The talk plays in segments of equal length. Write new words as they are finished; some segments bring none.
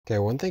Okay,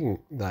 one thing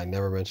that I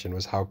never mentioned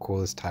was how cool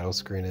this title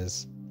screen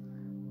is.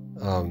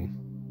 Um,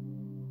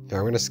 yeah,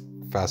 I'm gonna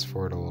fast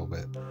forward a little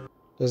bit.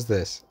 Just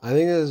this. I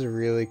think this is a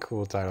really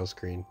cool title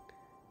screen.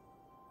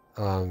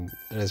 And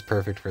it's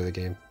perfect for the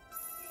game.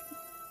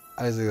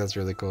 I just think that's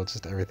really cool,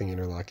 just everything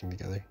interlocking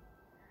together.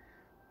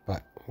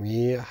 But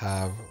we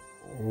have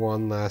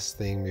one last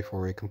thing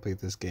before we complete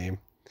this game.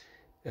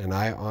 And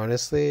I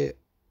honestly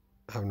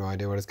have no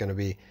idea what it's gonna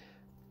be.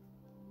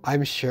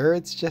 I'm sure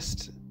it's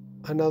just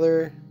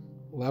another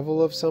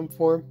level of some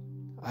form.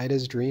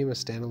 Ida's Dream, a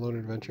standalone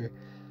adventure.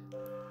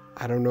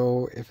 I don't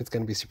know if it's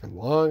going to be super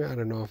long. I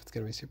don't know if it's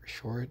going to be super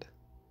short.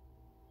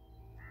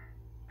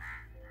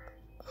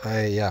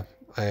 I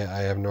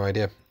have no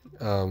idea.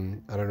 I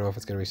don't know if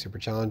it's going to be super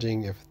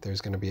challenging, if there's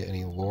going to be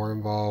any lore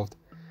involved.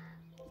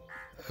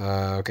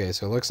 Okay,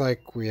 so it looks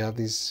like we have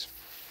these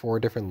 4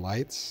 different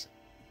lights.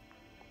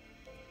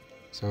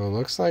 So it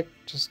looks like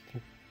just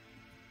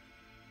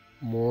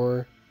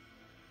more.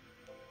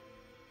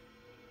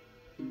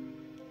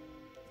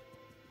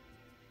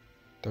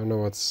 Don't know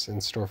what's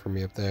in store for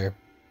me up there.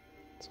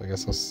 So I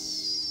guess I'll...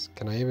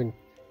 Can I even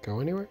go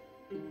anywhere?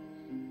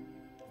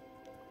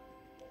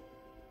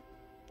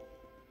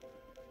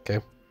 Okay.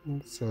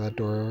 So that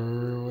door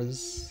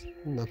was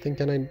nothing.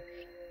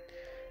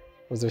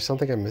 Was there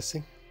something I'm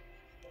missing?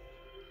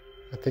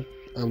 I think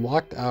I'm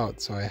locked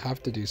out, so I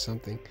have to do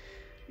something.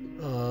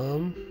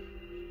 I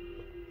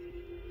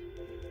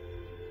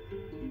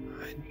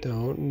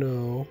don't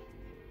know.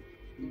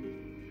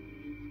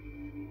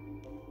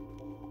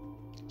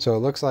 So it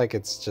looks like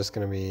it's just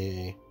gonna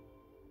be...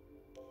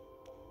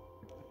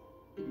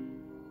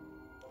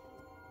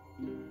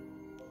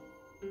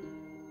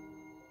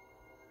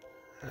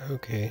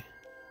 Okay.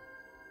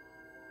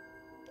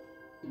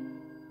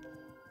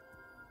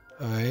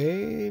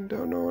 I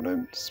don't know what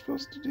I'm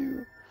supposed to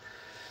do.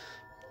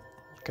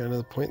 Kind of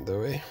the point,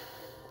 though, eh?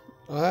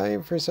 I,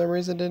 for some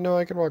reason, didn't know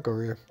I could walk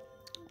over here.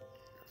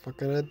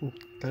 Fucking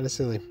kind of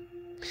silly.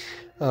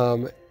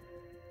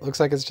 Looks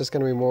like it's just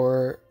gonna be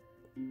more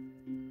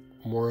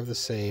of the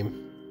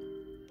same.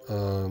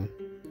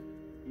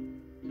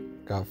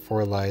 Got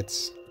 4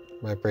 lights.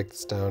 Might break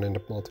this down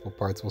into multiple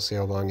parts. We'll see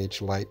how long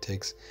each light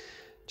takes.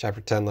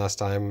 Chapter 10 last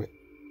time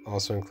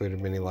also included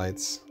mini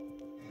lights.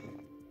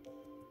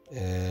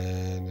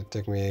 And it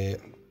took me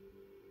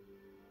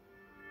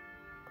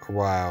a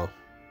while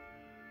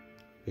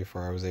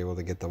before I was able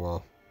to get them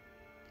all.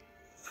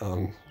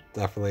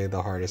 Definitely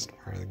the hardest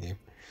part of the game.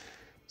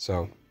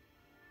 So,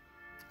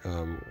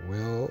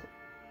 we'll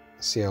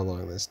see how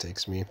long this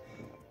takes me.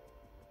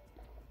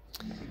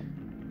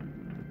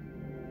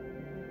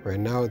 Right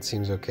now it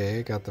seems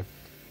okay. Got the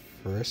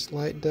first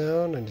light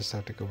down. I just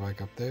have to go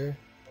back up there.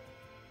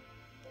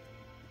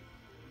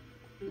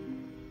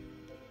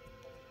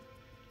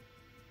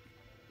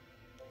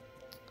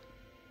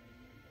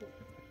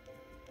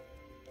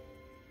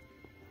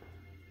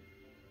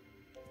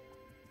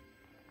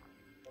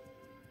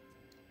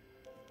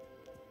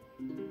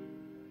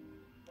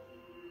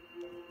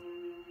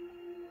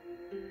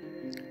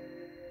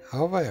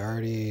 How have I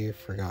already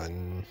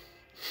forgotten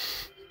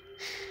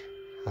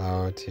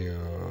how to...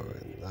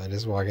 I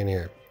just walk in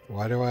here.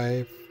 Why do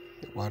I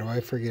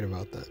forget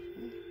about that?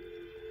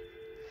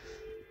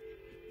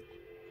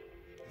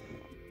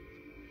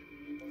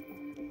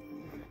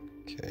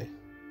 Okay.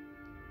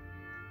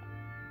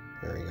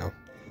 There we go.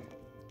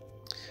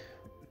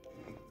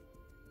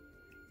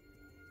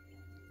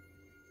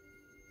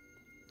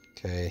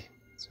 Okay.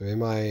 So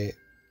am I...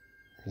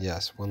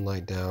 Yes, 1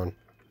 light down.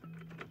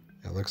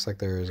 It looks like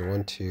there's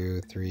 1,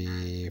 2,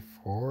 3,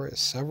 4,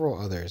 several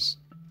others.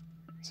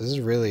 So this is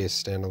really a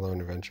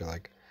standalone adventure,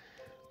 like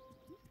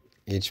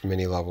each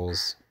mini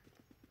levels.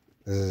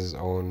 This is his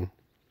own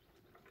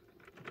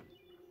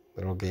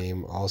little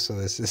game. Also,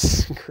 this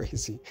is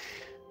crazy.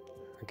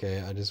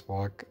 Okay, I just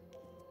walk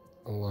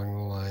along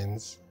the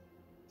lines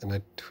and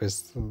I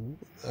twist the...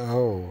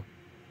 Oh.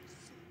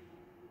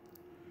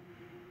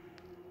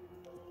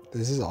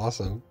 This is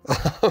awesome.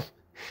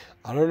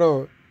 I don't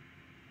know.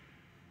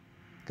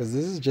 Because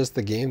this is just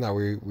the game that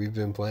we've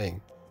been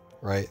playing,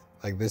 right?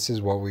 Like, this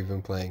is what we've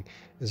been playing.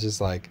 It's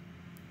just like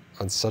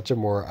on such a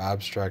more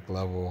abstract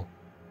level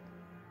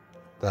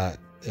that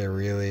it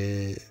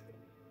really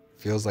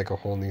feels like a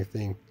whole new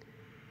thing.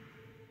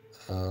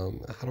 How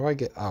do I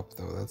get up,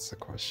 though? That's the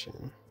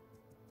question.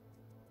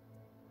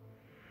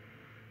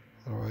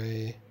 How do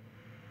I...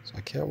 So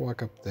I can't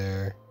walk up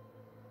there.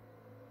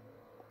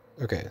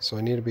 Okay, so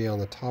I need to be on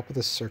the top of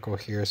the circle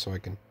here so I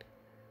can...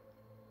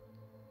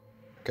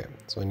 Okay,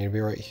 so I need to be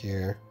right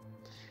here.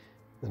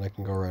 Then I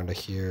can go around to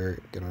here,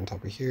 get on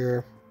top of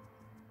here.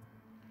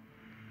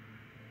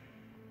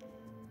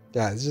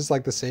 Yeah, it's just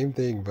like the same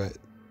thing, but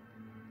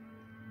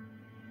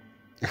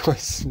it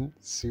was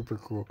super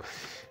cool.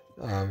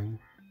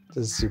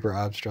 Just super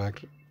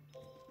abstract.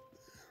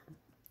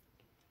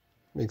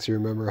 Makes you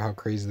remember how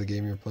crazy the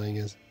game you're playing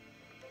is.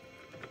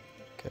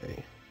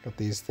 Okay, got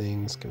these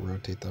things, can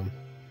rotate them.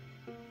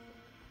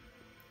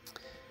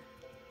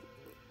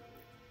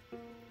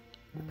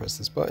 Press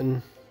this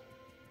button.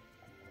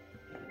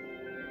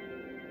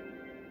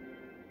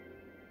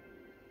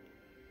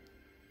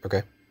 Okay.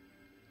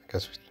 I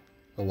guess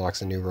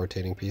unlocks a new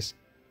rotating piece.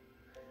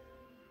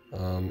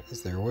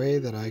 Is there a way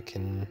that I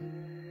can...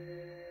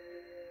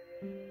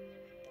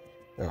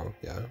 Oh,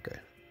 yeah, okay.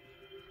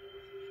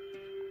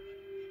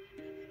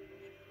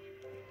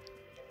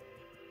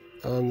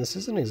 This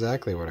isn't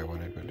exactly what I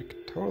wanted, but it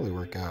could totally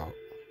work out.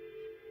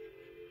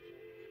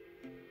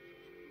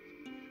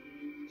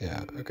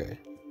 Yeah, okay.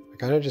 I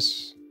kind of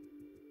just...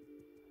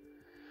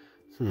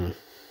 I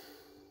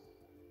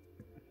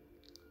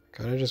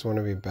kind of just want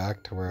to be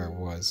back to where I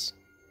was.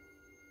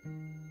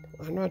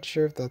 I'm not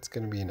sure if that's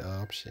going to be an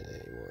option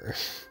anymore.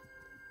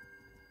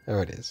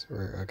 Oh, it is.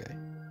 We're okay.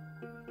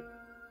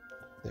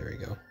 There we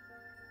go.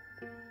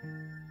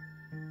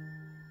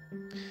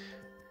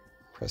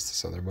 Press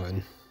this other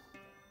button.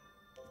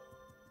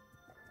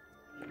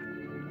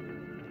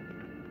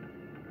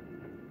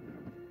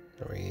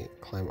 Now we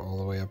climb all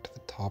the way up to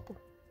the top.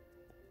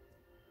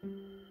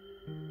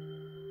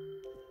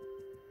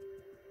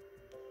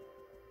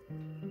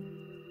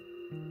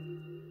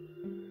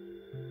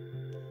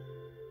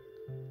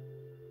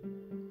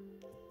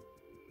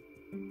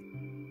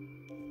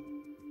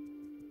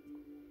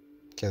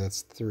 Okay,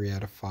 that's 3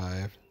 out of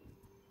 5.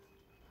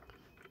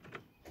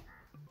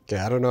 Okay,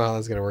 I don't know how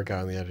that's gonna work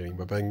out in the editing,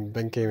 but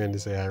Ben came in to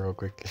say hi real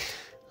quick.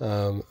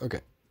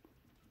 Okay.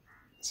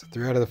 So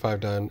 3 out of the 5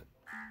 done.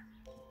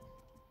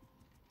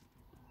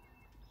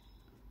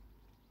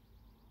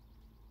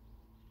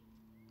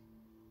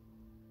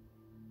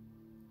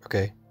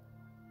 Okay.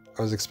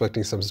 I was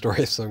expecting some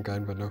story of some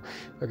kind, but no.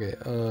 Okay,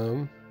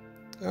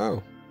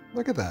 oh,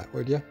 look at that,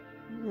 would ya?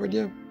 Would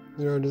ya?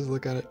 You know, just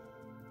look at it.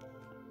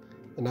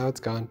 And now it's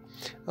gone.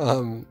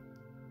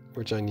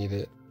 Which I need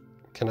it.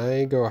 Can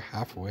I go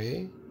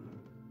halfway?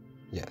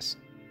 Yes.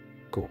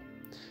 Cool.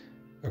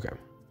 Okay.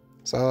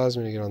 So that allows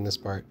me to get on this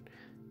part,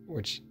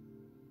 which...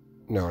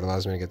 No, it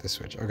allows me to get this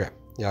switch. Okay.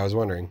 Yeah, I was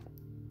wondering.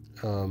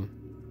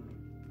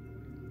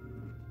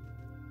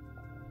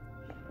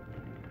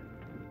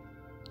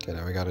 Okay,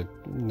 now we got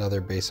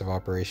another base of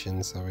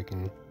operations that we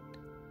can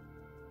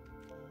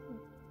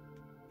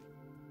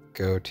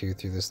go to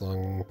through this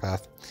long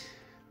path.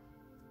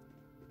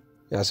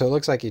 Yeah, so it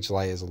looks like each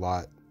light is a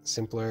lot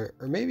simpler,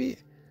 or maybe,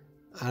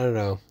 I don't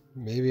know,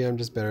 maybe I'm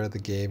just better at the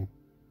game,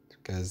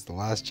 because the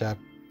last chapter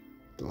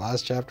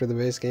of the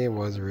base game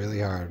was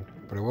really hard,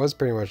 but it was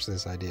pretty much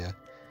this idea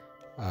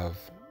of,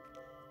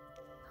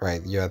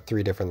 right, you had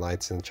 3 different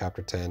lights in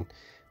chapter 10,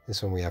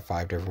 this one we have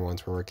 5 different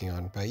ones we're working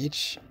on, but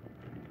each,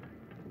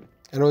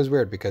 and it was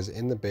weird because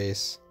in the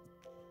base,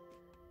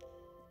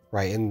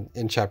 right,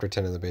 in chapter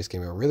 10 of the base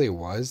game, it really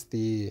was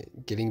the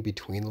getting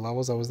between the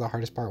levels that was the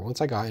hardest part.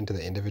 Once I got into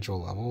the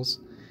individual levels,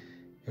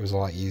 it was a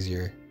lot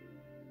easier.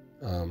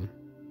 Does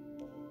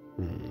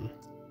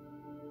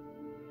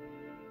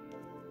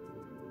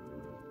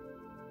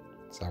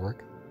that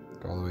work?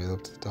 Go all the way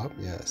up to the top?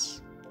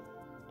 Yes.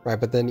 Right,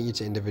 but then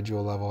each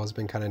individual level has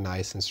been kind of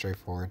nice and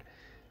straightforward.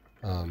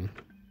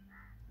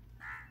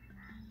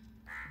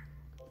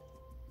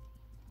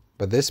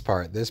 But this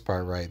part,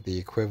 right, the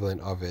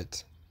equivalent of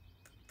it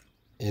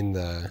in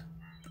the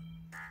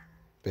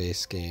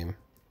base game.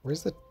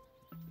 Where's the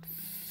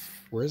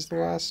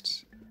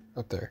last?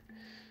 Up there.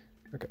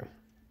 Okay.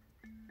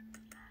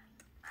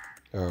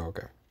 Oh,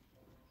 okay.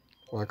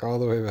 Walk all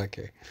the way back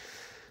here.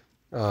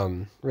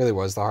 Really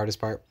was the hardest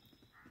part.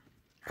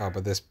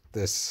 But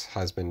this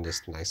has been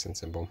just nice and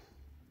simple.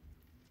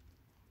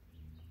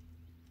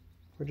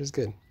 Which is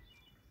good.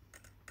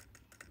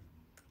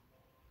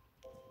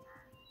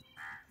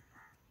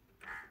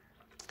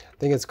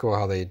 I think it's cool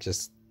how they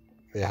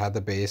had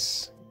the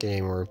base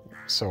game, or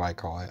so I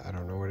call it. I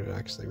don't know what it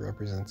actually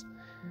represents.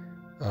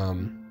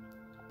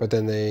 But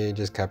then they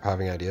just kept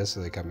having ideas,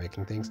 so they kept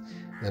making things.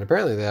 And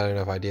apparently they had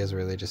enough ideas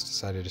where they just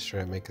decided to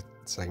straight up make a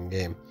second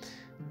game.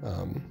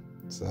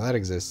 So that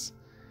exists.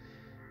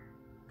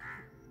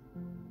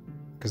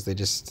 Because they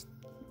just,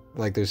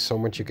 like, there's so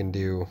much you can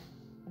do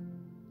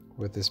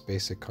with this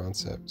basic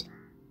concept.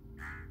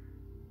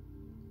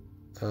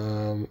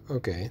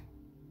 Okay.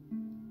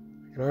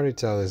 I can already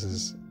tell this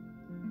is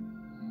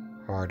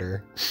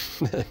harder.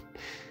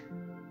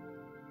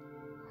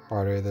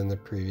 Harder than the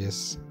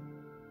previous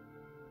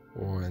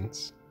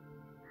ones.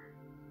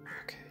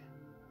 Okay.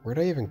 Where'd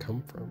I even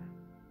come from?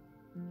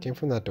 Came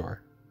from that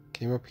door.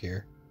 Came up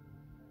here.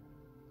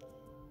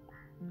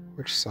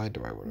 Which side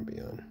do I want to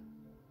be on?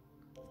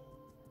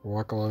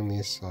 Walk along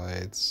these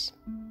sides.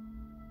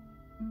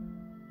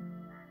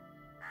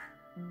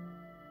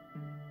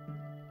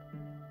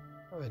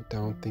 I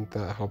don't think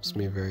that helps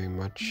me very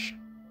much.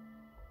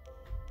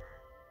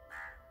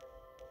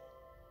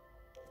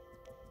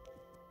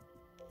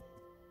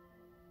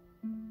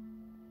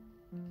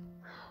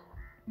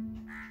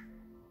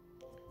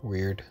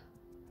 Weird.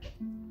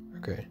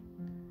 Okay.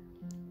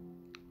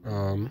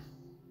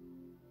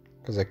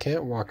 Because I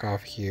can't walk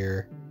off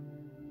here.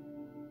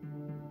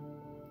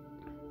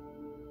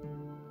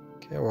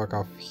 Can I walk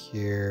off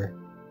here?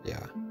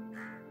 Yeah.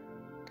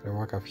 Can I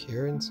walk off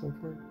here in some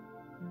form?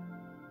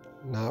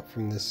 Not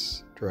from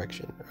this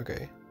direction.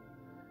 Okay.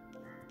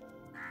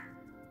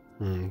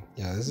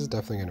 Yeah, this is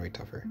definitely going to be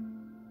tougher.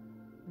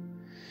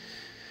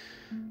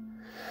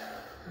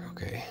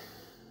 Okay.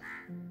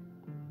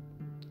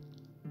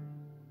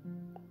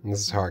 And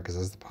this is hard because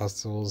as the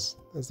puzzles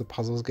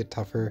get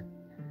tougher,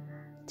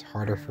 it's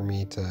harder for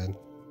me to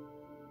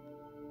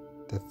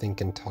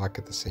think and talk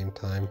at the same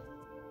time.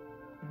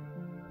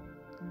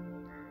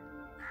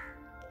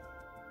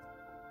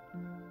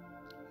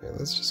 Yeah,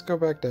 let's just go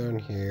back down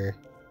here.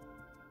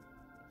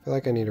 I feel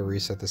like I need to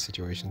reset the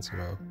situation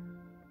somehow.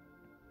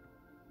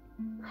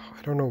 Oh,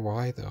 I don't know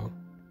why though.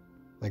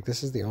 Like,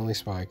 this is the only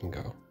spot I can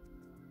go.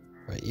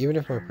 Right, even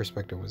if my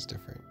perspective was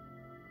different.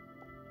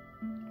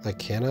 Like,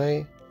 can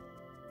I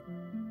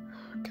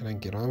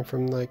get on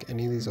from like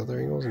any of these other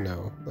angles?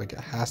 No. Like, it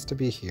has to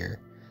be here.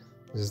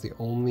 This is the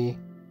only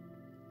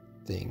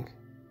thing.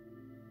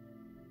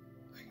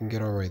 I can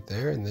get on right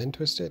there and then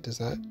twist it. Does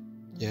that?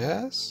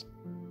 Yes?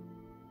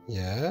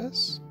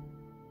 Yes?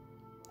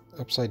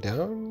 Upside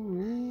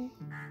down?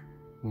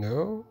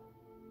 No?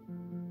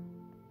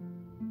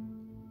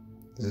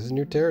 This is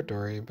new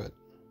territory, but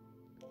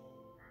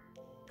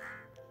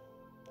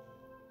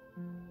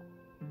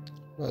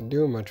not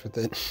doing much with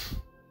it.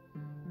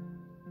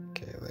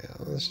 Okay,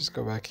 let's just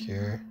go back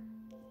here.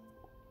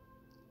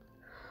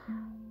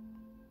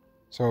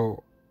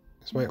 So,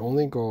 it's my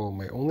only goal.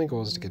 My only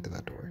goal is to get to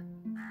that door,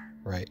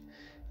 right?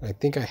 And I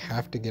think I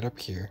have to get up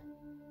here.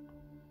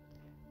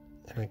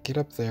 And I get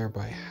up there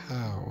by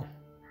how?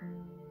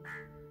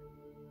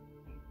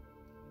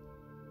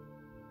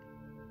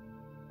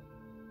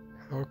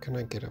 How can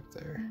I get up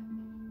there?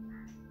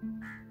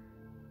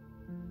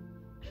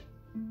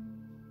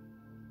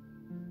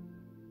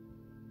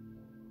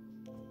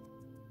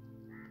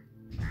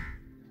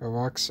 If I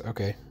walks,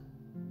 okay.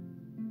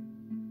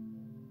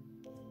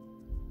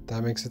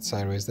 That makes it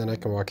sideways, then I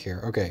can walk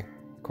here. Okay,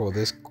 cool.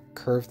 This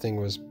curve thing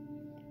was a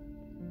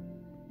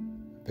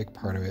big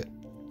part of it.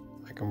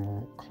 I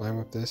can climb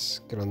up this,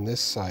 get on this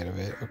side of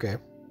it. Okay.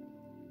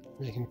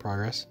 Making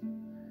progress.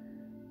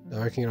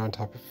 Now I can get on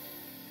top of...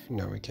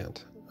 No, we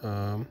can't.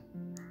 Now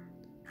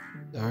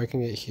I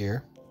can get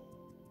here.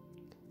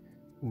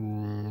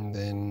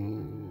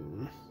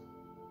 Then...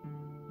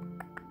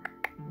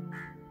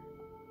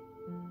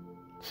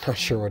 Not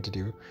sure what to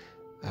do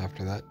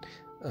after that.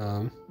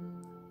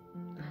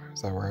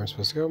 Is that where I'm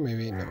supposed to go?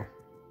 Maybe no.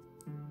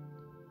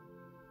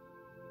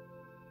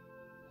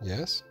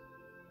 Yes?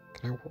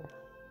 Can I walk?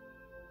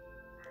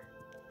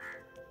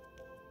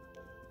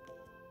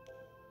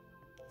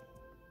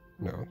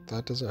 No,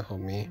 that doesn't help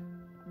me.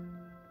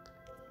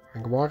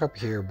 I can walk up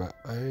here, but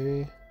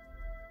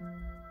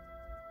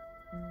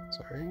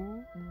sorry.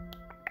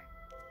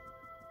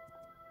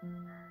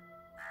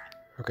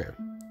 Okay.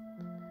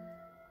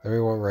 Then we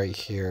want right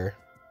here.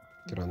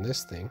 Get on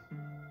this thing.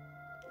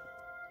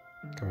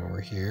 Come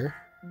over here.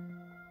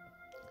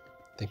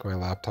 I think my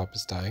laptop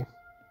is dying.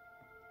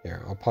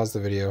 Here, I'll pause the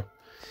video. I'm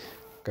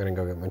gonna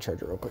go get my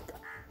charger real quick.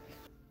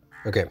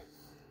 Okay.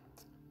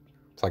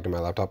 Plugged in my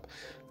laptop.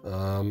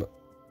 I'm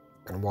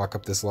gonna walk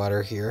up this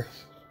ladder here.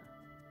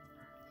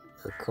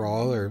 Or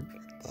crawl, or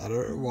I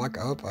don't know, walk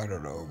up. I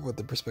don't know what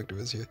the perspective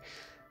is here.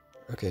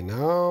 Okay,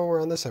 now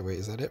we're on this side. Wait,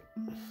 is that it?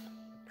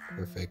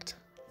 Perfect.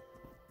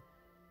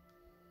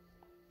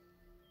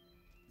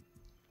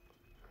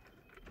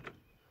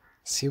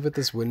 See what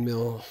this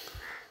windmill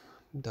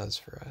does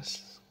for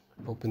us.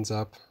 Opens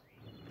up.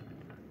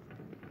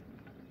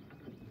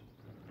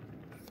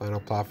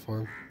 Final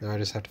platform. Now I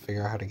just have to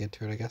figure out how to get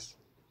to it, I guess.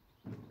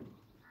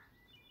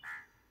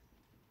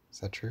 Is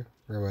that true?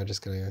 Or am I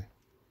just gonna...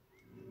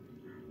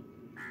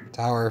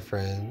 Tower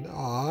friend.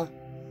 Aw.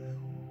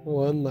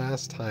 One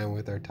last time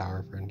with our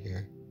tower friend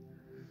here.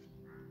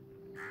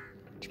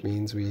 Which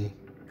means I'm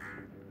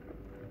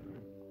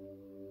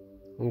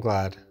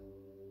glad.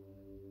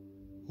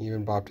 He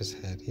even bopped his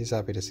head. He's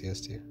happy to see us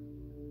too.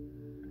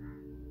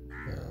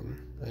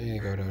 I need to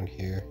go down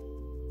here.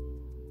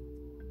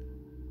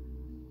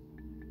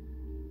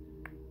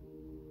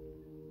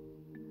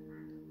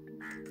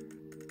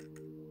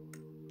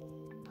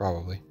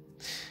 Probably.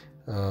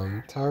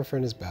 Tower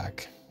friend is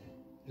back.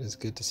 It is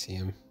good to see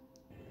him.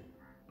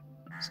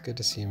 It's good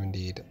to see him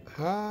indeed.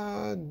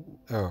 Oh,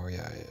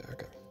 yeah,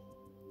 okay.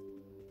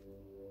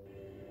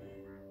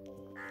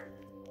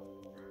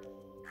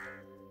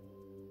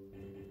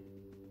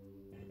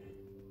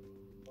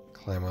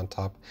 Climb on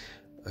top.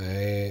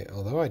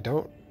 Although I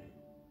don't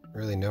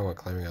really know what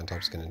climbing on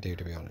top is going to do,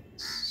 to be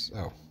honest.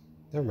 Oh,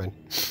 never mind.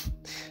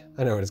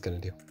 I know what it's going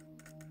to do.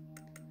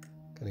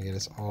 Gonna get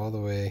us all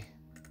the way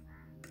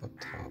up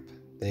top.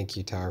 Thank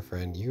you, tower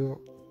friend.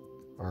 You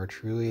are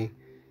truly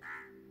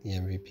the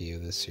MVP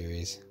of this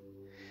series.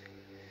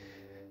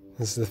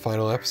 This is the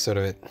final episode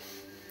of it.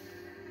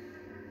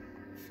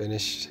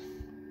 Finished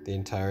the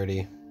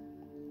entirety.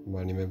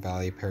 Monument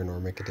Valley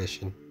Paranormic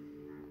Edition.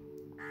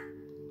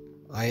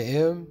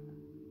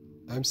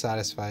 I'm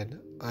satisfied.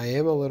 I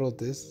am a little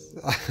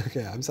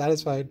okay, I'm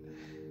satisfied.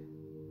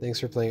 Thanks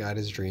for playing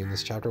Ida's Dream.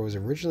 This chapter was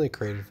originally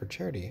created for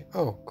charity.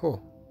 Oh,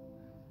 cool.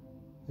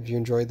 If you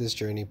enjoyed this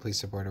journey, please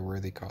support a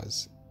worthy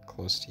cause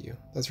close to you.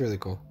 That's really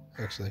cool,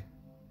 actually.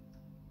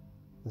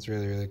 It's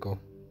really, really cool.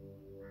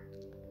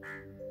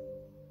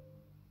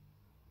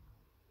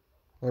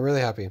 I'm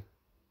really happy.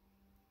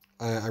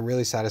 I'm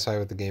really satisfied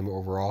with the game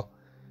overall.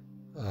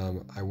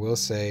 I will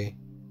say,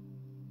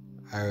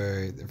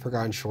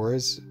 Forgotten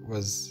Shores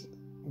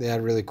they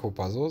had really cool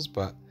puzzles,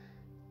 but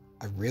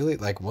I really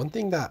like one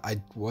thing that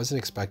I wasn't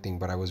expecting,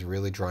 but I was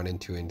really drawn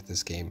into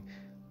this game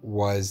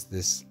was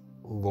this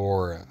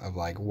lore of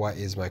like, what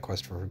is my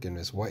quest for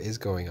forgiveness? What is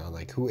going on?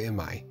 Like, who am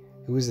I?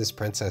 Who is this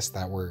princess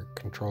that we're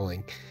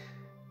controlling?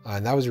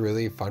 And that was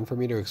really fun for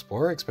me to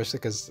explore, especially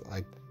because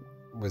I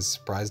was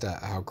surprised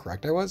at how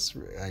correct I was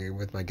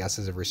with my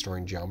guesses of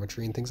restoring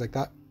geometry and things like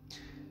that.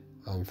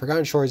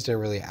 Forgotten Shores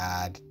didn't really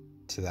add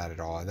to that at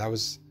all, and that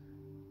was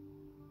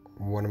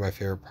one of my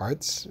favorite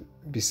parts.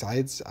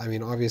 Besides, I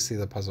mean, obviously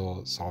the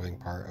puzzle solving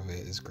part of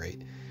it is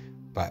great,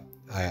 but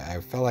I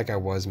felt like I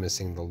was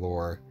missing the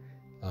lore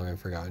in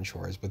Forgotten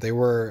Shores, but they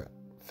were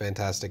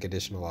fantastic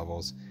additional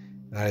levels.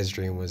 Nada's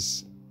Dream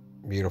was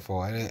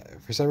beautiful, and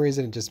for some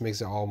reason it just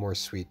makes it all more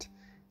sweet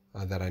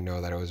that I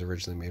know that it was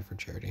originally made for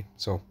charity.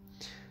 So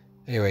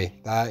anyway,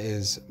 that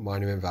is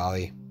Monument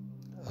Valley.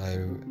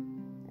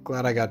 I'm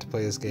glad I got to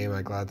play this game.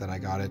 I'm glad that I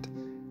got it.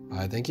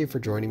 Thank you for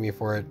joining me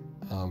for it,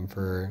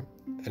 for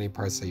any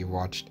parts that you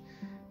watched.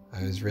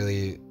 It was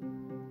really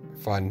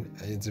fun.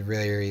 It's a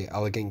really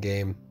elegant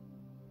game.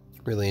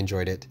 Really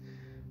enjoyed it.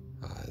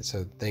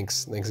 So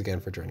thanks again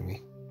for joining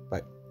me.